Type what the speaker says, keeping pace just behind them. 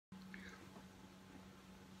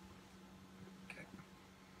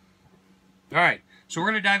All right, so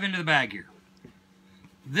we're going to dive into the bag here.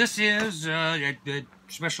 This is a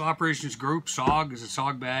Special Operations Group, SOG, is a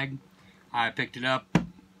SOG bag. I picked it up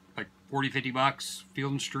like 40, 50 bucks,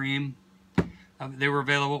 Field and Stream. They were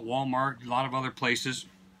available at Walmart, a lot of other places.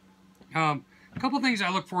 A couple things I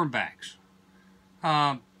look for in bags.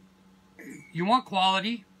 You want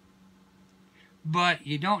quality, but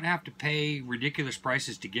you don't have to pay ridiculous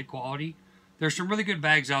prices to get quality. There's some really good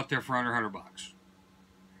bags out there for under 100 bucks.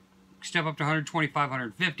 Step up to 125,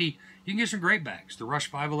 150, you can get some great bags. The Rush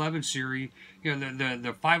 511 series, you know,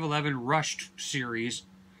 the 511 Rushed series,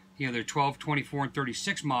 you know, their 12, 24, and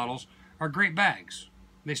 36 models are great bags.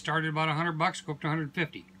 They start at about 100 bucks, go up to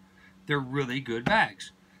 150. They're really good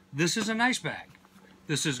bags. This is a nice bag.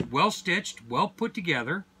 This is well stitched, well put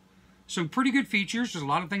together. Some pretty good features. There's a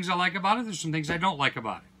lot of things I like about it. There's some things I don't like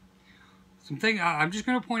about it. I'm just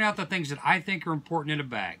going to point out the things that I think are important in a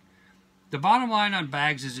bag. The bottom line on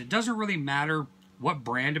bags is it doesn't really matter what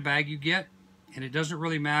brand of bag you get, and it doesn't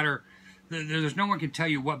really matter. There's no one can tell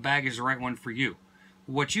you what bag is the right one for you.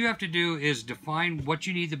 What you have to do is define what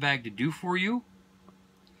you need the bag to do for you,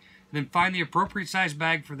 then find the appropriate size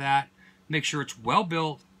bag for that. Make sure it's well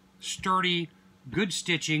built, sturdy, good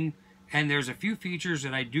stitching, and there's a few features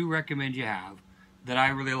that I do recommend you have that I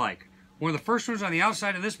really like. One of the first ones on the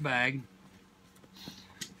outside of this bag,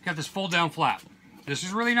 got this fold down flap. This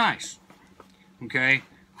is really nice. Okay,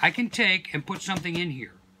 I can take and put something in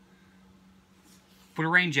here. Put a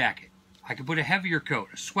rain jacket. I can put a heavier coat,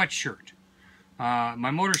 a sweatshirt, my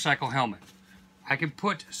motorcycle helmet. I can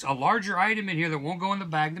put a larger item in here that won't go in the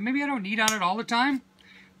bag that maybe I don't need on it all the time.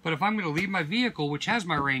 But if I'm going to leave my vehicle, which has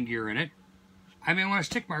my rain gear in it, I may want to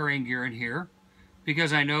stick my rain gear in here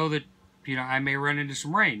because I know that, you know, I may run into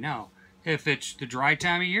some rain. Now, if it's the dry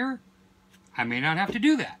time of year, I may not have to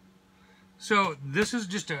do that. So this is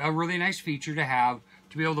just a really nice feature to have,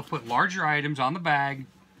 to be able to put larger items on the bag,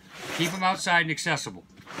 keep them outside and accessible.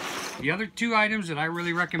 The other two items that I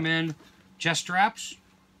really recommend, chest straps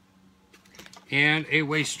and a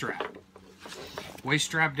waist strap. Waist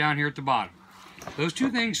strap down here at the bottom. Those two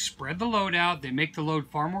things spread the load out. They make the load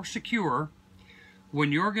far more secure.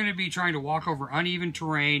 When you're going to be trying to walk over uneven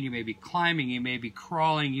terrain, you may be climbing, you may be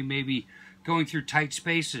crawling, you may be going through tight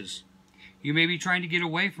spaces. You may be trying to get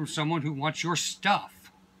away from someone who wants your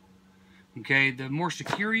stuff. Okay, the more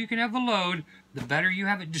secure you can have the load, the better you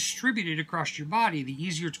have it distributed across your body, the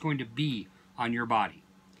easier it's going to be on your body.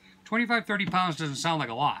 25, 30 pounds doesn't sound like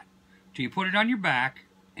a lot till you put it on your back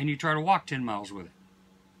and you try to walk 10 miles with it.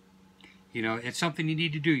 You know, it's something you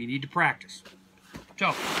need to do. You need to practice.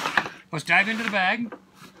 So, let's dive into the bag.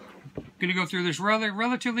 I'm going to go through this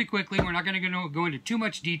relatively quickly. We're not going to go into too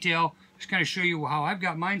much detail. Just kind of show you how I've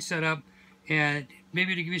got mine set up and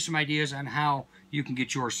maybe to give you some ideas on how you can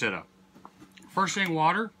get yours set up. First thing,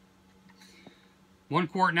 water. 1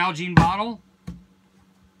 quart Nalgene bottle.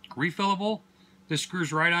 Refillable. This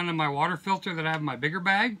screws right onto my water filter that I have in my bigger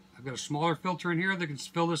bag. I've got a smaller filter in here that can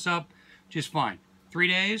fill this up just fine. 3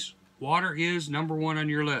 days. Water is number 1 on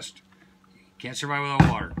your list. Can't survive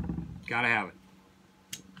without water. Gotta have it.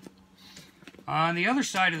 On the other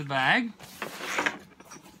side of the bag,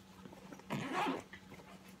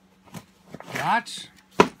 got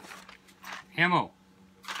ammo.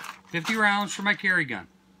 50 rounds for my carry gun.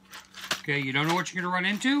 Okay, you don't know what you're going to run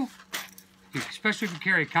into, especially if you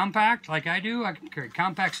carry a compact like I do. I can carry a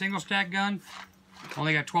compact single stack gun.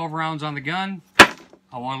 Only got 12 rounds on the gun.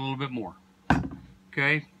 I want a little bit more.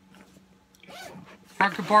 Okay.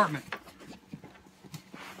 Front compartment.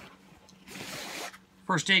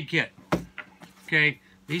 First aid kit. Okay,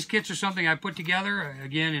 these kits are something I put together,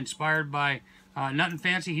 again, inspired by Nuttin'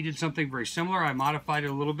 Fancy. He did something very similar. I modified it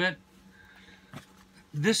a little bit.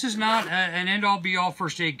 This is not an end-all be-all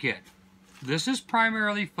first aid kit. This is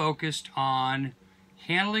primarily focused on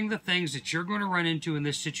handling the things that you're going to run into in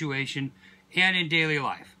this situation and in daily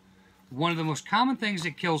life. One of the most common things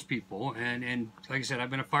that kills people, and like I said, I've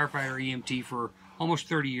been a firefighter EMT for almost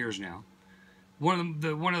 30 years now. One of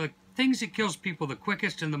the things that kills people the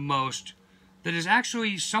quickest and the most, that is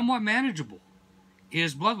actually somewhat manageable,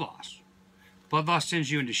 is blood loss. Blood loss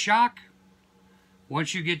sends you into shock.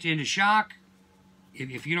 Once you get into shock,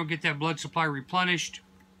 if you don't get that blood supply replenished,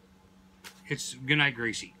 it's goodnight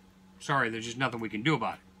greasy. Sorry, there's just nothing we can do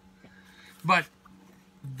about it. But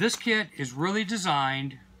this kit is really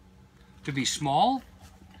designed to be small.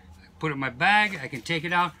 Put it in my bag, I can take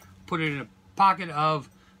it out, put it in a pocket of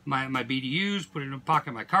my BDUs, put it in a pocket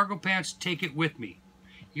of my cargo pants, take it with me.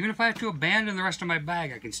 Even if I have to abandon the rest of my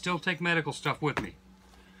bag, I can still take medical stuff with me.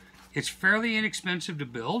 It's fairly inexpensive to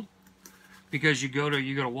build because you go to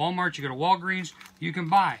Walmart, you go to Walgreens, you can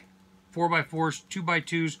buy 4x4s,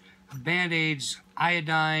 2x2s. Band-Aids,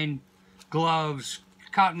 iodine, gloves,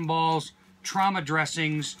 cotton balls, trauma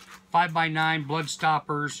dressings, 5x9 blood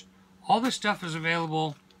stoppers. All this stuff is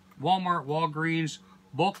available. Walmart, Walgreens,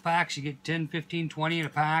 bulk packs. You get 10, 15, 20 in a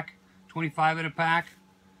pack, 25 in a pack.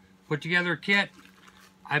 Put together a kit.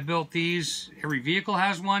 I built these. Every vehicle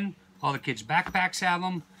has one. All the kids' backpacks have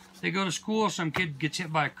them. They go to school. Some kid gets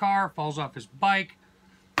hit by a car, falls off his bike.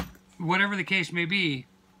 Whatever the case may be,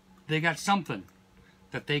 they got something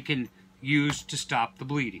that they can use to stop the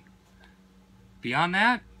bleeding. Beyond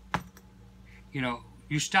that, you know,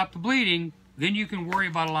 you stop the bleeding, then you can worry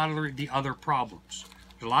about a lot of the other problems.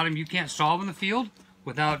 A lot of them you can't solve in the field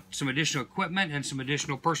without some additional equipment and some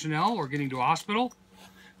additional personnel or getting to a hospital.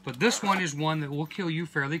 But this one is one that will kill you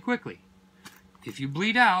fairly quickly. If you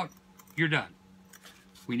bleed out, you're done.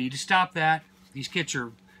 We need to stop that. These kits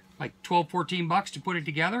are like 12, 14 bucks to put it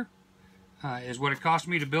together. Is what it cost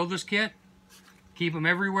me to build this kit. Keep them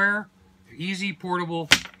everywhere. They're easy, portable,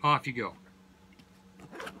 off you go.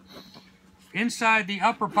 Inside the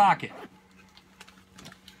upper pocket,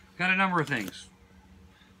 got a number of things.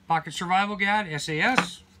 Pocket Survival Guide,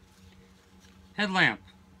 SAS. Headlamp,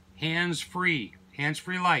 hands-free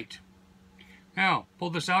light. Now, pull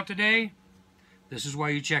this out today. This is why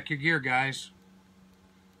you check your gear, guys.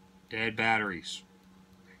 Dead batteries.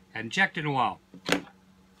 Hadn't checked it in a while.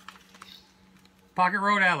 Pocket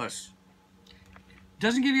Road Atlas.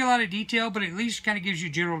 Doesn't give you a lot of detail, but at least kind of gives you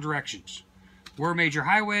general directions. Where are major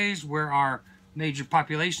highways? Where are major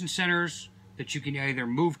population centers that you can either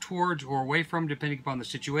move towards or away from, depending upon the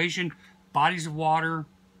situation? Bodies of water.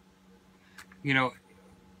 You know,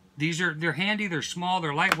 they're handy, they're small,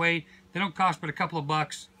 they're lightweight. They don't cost but a couple of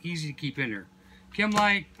bucks. Easy to keep in there. Chem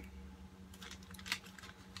light.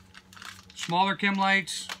 Smaller chem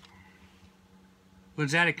lights.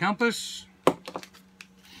 Lensatic compass.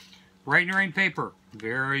 Write in your own paper.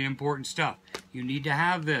 Very important stuff. You need to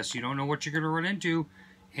have this. You don't know what you're going to run into.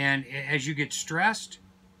 And as you get stressed,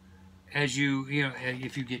 if you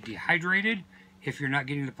get dehydrated, if you're not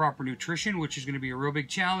getting the proper nutrition, which is going to be a real big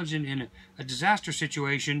challenge in a disaster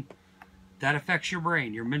situation, that affects your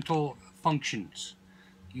brain, your mental functions.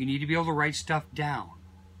 You need to be able to write stuff down.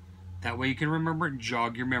 That way you can remember it and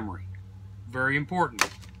jog your memory. Very important.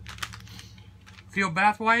 Field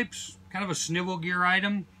bath wipes, kind of a snivel gear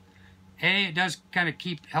item. It does kind of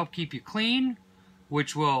help keep you clean,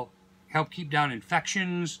 which will help keep down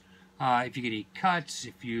infections. If you get any cuts,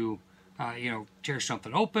 if you tear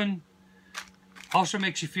something open. Also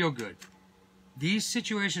makes you feel good. These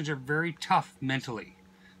situations are very tough mentally.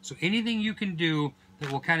 So anything you can do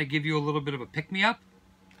that will kind of give you a little bit of a pick-me-up,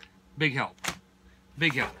 big help.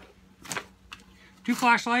 Big help. 2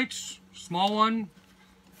 flashlights, small one,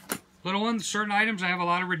 little one. Certain items I have a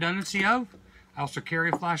lot of redundancy of. I also carry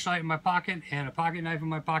a flashlight in my pocket and a pocket knife in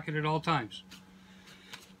my pocket at all times.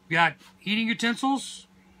 Got eating utensils.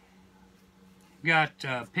 Got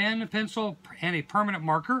a pen, a pencil, and a permanent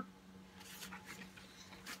marker.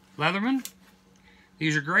 Leatherman.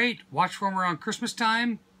 These are great. Watch for them around Christmas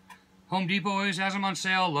time. Home Depot always has them on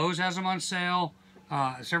sale. Lowe's has them on sale.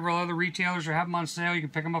 Several other retailers are having them on sale. You can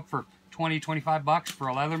pick them up for 20, 25 bucks for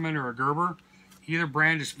a Leatherman or a Gerber. Either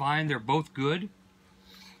brand is fine. They're both good.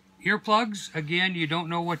 Earplugs. Again, you don't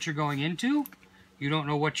know what you're going into. You don't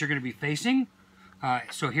know what you're going to be facing.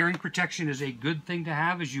 So hearing protection is a good thing to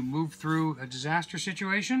have as you move through a disaster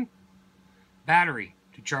situation. Battery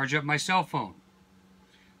to charge up my cell phone.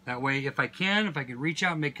 That way, if I can reach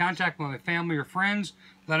out and make contact with my family or friends,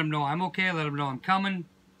 let them know I'm okay, let them know I'm coming.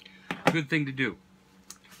 Good thing to do.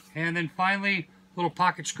 And then finally, little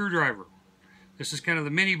pocket screwdriver. This is kind of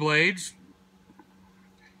the mini blades.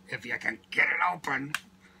 If you can get it open.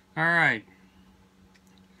 All right.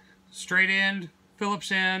 Straight end,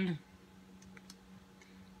 Phillips end.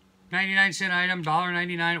 99-cent item,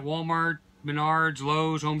 $1.99 at Walmart, Menards,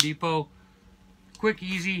 Lowe's, Home Depot. Quick,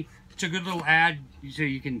 easy. It's a good little ad. So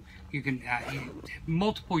you can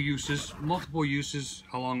multiple uses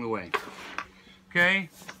along the way. Okay,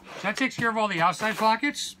 so that takes care of all the outside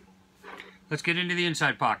pockets. Let's get into the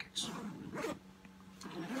inside pockets.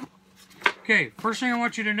 Okay, first thing I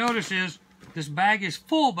want you to notice is this bag is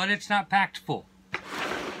full, but it's not packed full.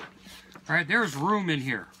 All right, there's room in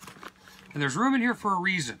here, and there's room in here for a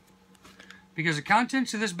reason. Because the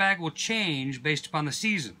contents of this bag will change based upon the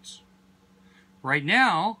seasons. Right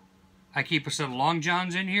now, I keep a set of long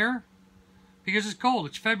johns in here because it's cold.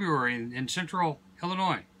 It's February in central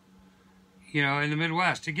Illinois. You know, in the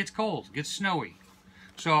Midwest, it gets cold, it gets snowy.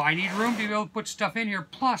 So I need room to be able to put stuff in here.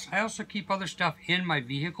 Plus, I also keep other stuff in my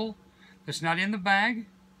vehicle that's not in the bag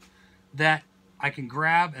that I can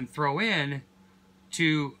grab and throw in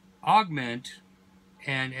to augment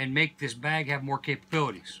and make this bag have more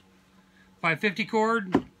capabilities. 550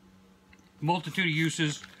 cord, multitude of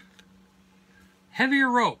uses. Heavier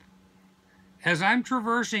rope. As I'm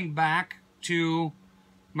traversing back to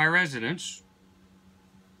my residence,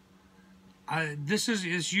 this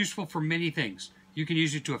is useful for many things. You can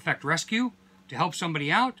use it to effect rescue, to help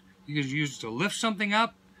somebody out. You can use it to lift something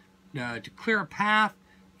up, to clear a path,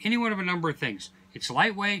 any one of a number of things. It's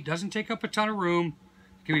lightweight, doesn't take up a ton of room.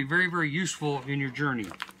 It can be very, very useful in your journey.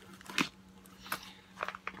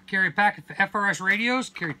 Carry a pack of FRS radios.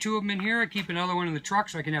 Carry 2 of them in here. I keep another one in the truck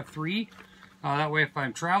so I can have 3. That way if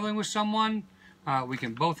I'm traveling with someone, we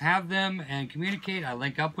can both have them and communicate. I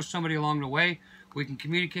link up with somebody along the way. We can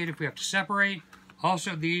communicate if we have to separate.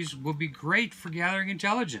 Also, these will be great for gathering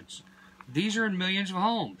intelligence. These are in millions of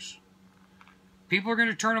homes. People are going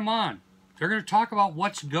to turn them on. They're going to talk about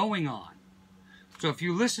what's going on. So if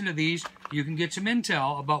you listen to these, you can get some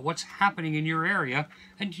intel about what's happening in your area,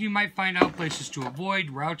 and you might find out places to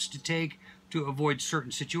avoid, routes to take, to avoid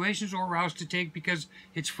certain situations, or routes to take because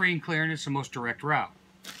it's free and clear and it's the most direct route.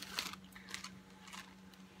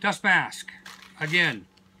 Dust mask. Again,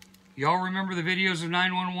 y'all remember the videos of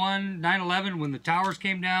 911, 9/11 when the towers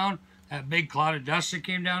came down, that big cloud of dust that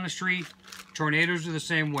came down the street? Tornadoes are the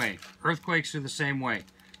same way. Earthquakes are the same way.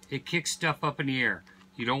 It kicks stuff up in the air.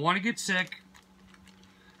 You don't want to get sick.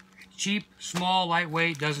 Cheap, small,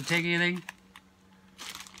 lightweight, doesn't take anything.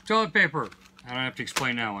 Toilet paper. I don't have to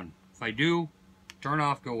explain that one. If I do, turn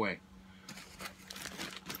off, go away.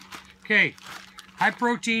 Okay, high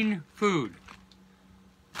protein food.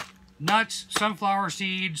 Nuts, sunflower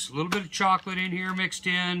seeds, a little bit of chocolate in here mixed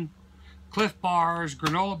in, Cliff bars,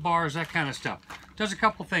 granola bars, that kind of stuff. Does a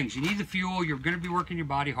couple things. You need the fuel. You're going to be working your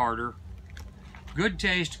body harder. Good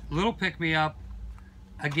taste, little pick-me-up.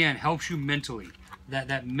 Again, helps you mentally.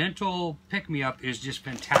 That mental pick-me-up is just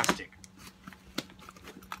fantastic.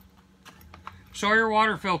 Sawyer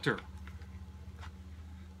water filter.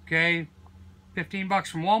 Okay, 15 bucks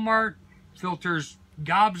from Walmart. Filters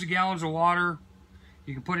gobs of gallons of water.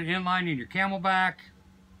 You can put it inline in your Camelback.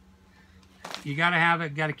 You got to have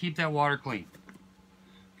it. Got to keep that water clean.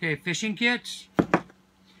 Okay, fishing kits.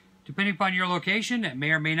 Depending upon your location, that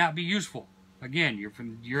may or may not be useful. Again,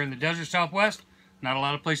 you're in the desert Southwest. Not a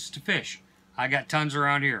lot of places to fish. I got tons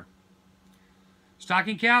around here.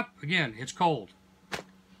 Stocking cap. Again, it's cold.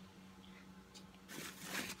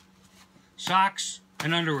 Socks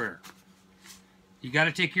and underwear. You got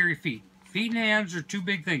to take care of your feet. Feet and hands are 2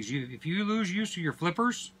 big things. If you lose use of your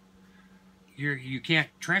flippers, you can't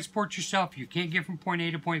transport yourself. You can't get from point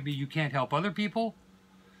A to point B. You can't help other people.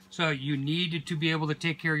 So you need to be able to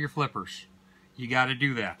take care of your flippers. You got to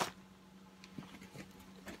do that.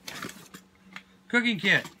 Cooking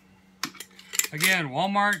kit. Again,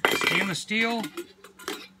 Walmart, stainless steel.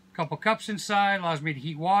 Couple cups inside. Allows me to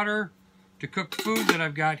heat water to cook food that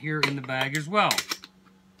I've got here in the bag as well.